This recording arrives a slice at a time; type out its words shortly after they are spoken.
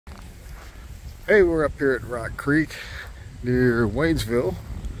Hey, we're up here at Rock Creek near Waynesville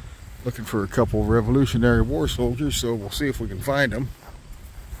looking for a couple Revolutionary War soldiers, so we'll see if we can find them.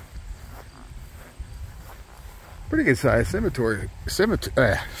 Pretty good sized cemetery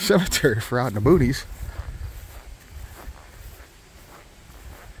for out in the boonies.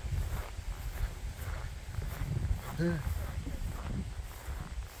 Yeah.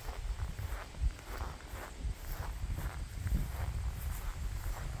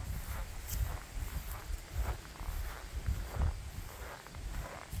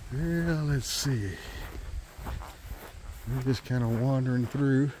 Yeah, let's see. We're just kind of wandering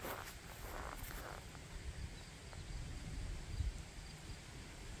through.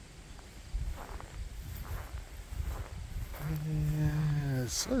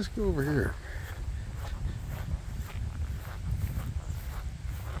 Yes, let's go over here.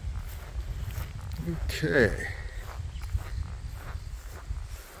 Okay.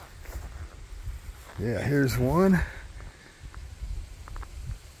 Yeah, here's one.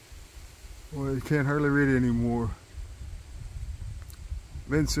 Well, you can't hardly read it anymore.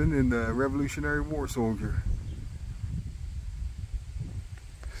 Vincent in the Revolutionary War soldier.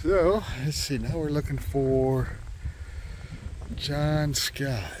 So, let's see, now we're looking for John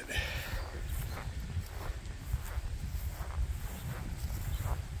Scott.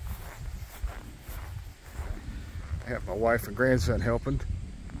 I have my wife and grandson helping.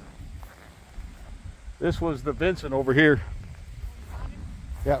 This was the Vincent over here.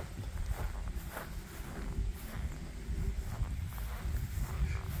 Yep.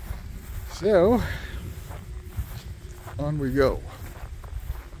 So, on we go.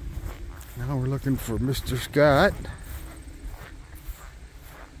 Now we're looking for Mr. Scott.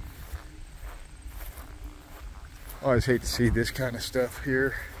 I always hate to see this kind of stuff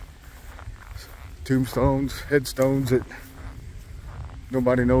here. Tombstones, headstones that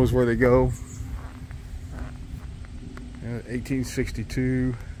nobody knows where they go.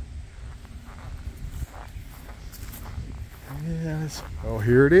 1862. Yes. Oh,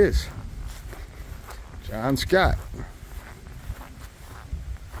 here it is. John Scott.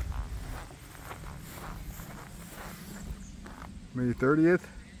 May 30th,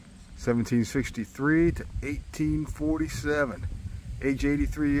 1763 to 1847. Age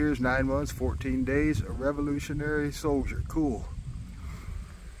 83 years, 9 months, 14 days, a Revolutionary soldier. Cool.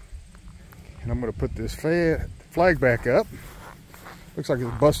 And I'm going to put this flag back up. Looks like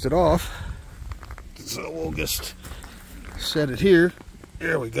it's busted off. So we'll just set it here.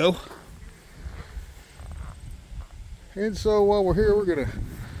 There we go. And so while we're here, we're going to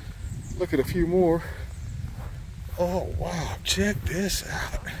look at a few more. Oh, wow. Check this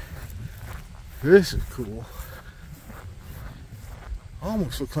out. This is cool.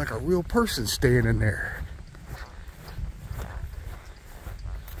 Almost looks like a real person standing there.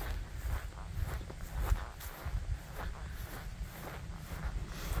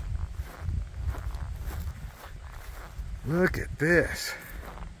 Look at this.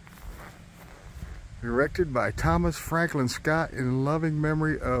 Erected by Thomas Franklin Scott in loving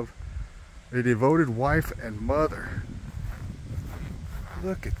memory of a devoted wife and mother.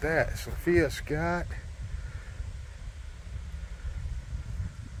 Look at that. Sophia Scott.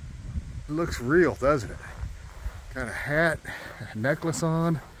 It looks real, doesn't it? Got a hat, a necklace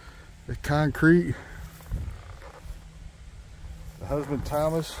on, the concrete. The husband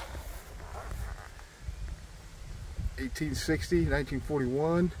Thomas. 1860,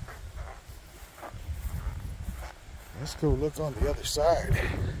 1941. Let's go look on the other side.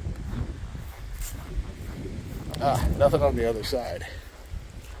 Ah, nothing on the other side.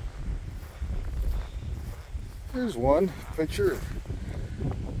 There's one picture of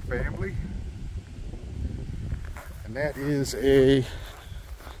family. And that is a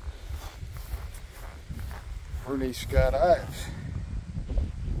Bernice Scott Ives.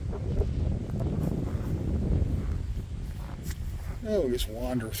 Oh, we'll just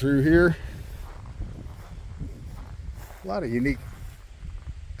wander through here. A lot of unique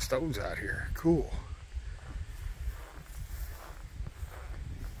stones out here. Cool.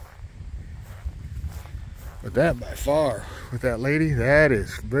 But that by far, with that lady, that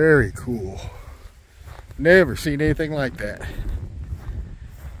is very cool. Never seen anything like that.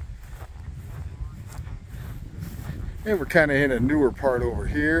 And we're kind of in a newer part over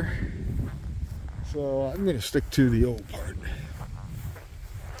here. So I'm going to stick to the old part.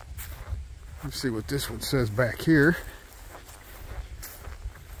 Let's see what this one says back here.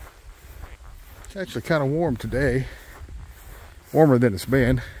 It's actually kind of warm today. Warmer than it's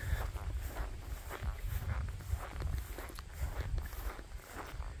been.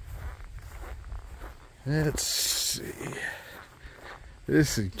 Let's see.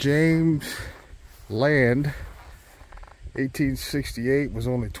 This is James land. 1868, was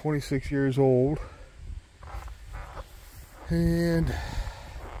only 26 years old. And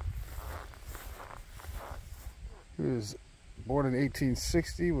he was born in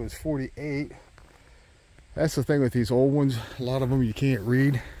 1860, was 48. That's the thing with these old ones, a lot of them you can't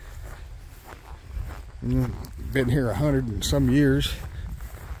read. Been here 100 and some years.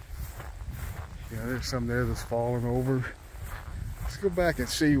 Yeah, there's some there that's fallen over. Let's go back and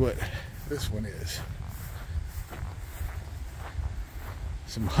see what this one is.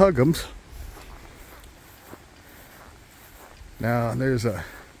 Some Huggums. Now there's a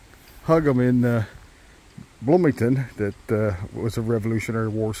Huggum in Bloomington that was a Revolutionary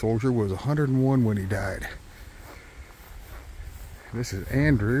War soldier, was 101 when he died. This is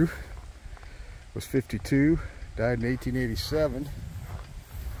Andrew, was 52, died in 1887.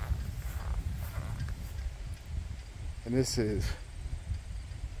 And this is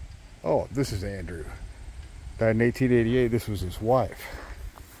Andrew, died in 1888. This was his wife,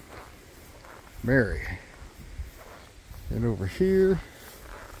 Mary. And over here,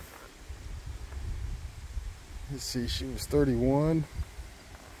 let's see, she was 31.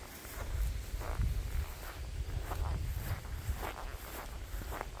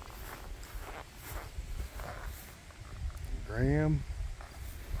 Graham.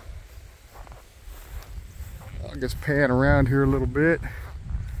 I'll just pan around here a little bit.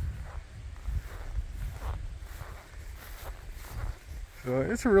 So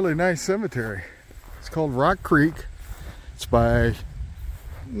it's a really nice cemetery. It's called Rock Creek. It's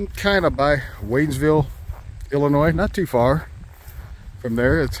kind of by Waynesville, Illinois, not too far from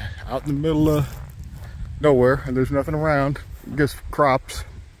there. It's out in the middle of nowhere and there's nothing around, just crops.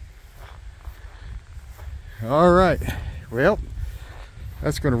 All right, well,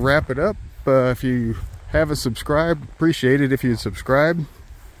 that's going to wrap it up. If you haven't subscribed, appreciate it if you'd subscribe.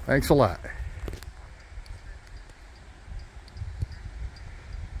 Thanks a lot.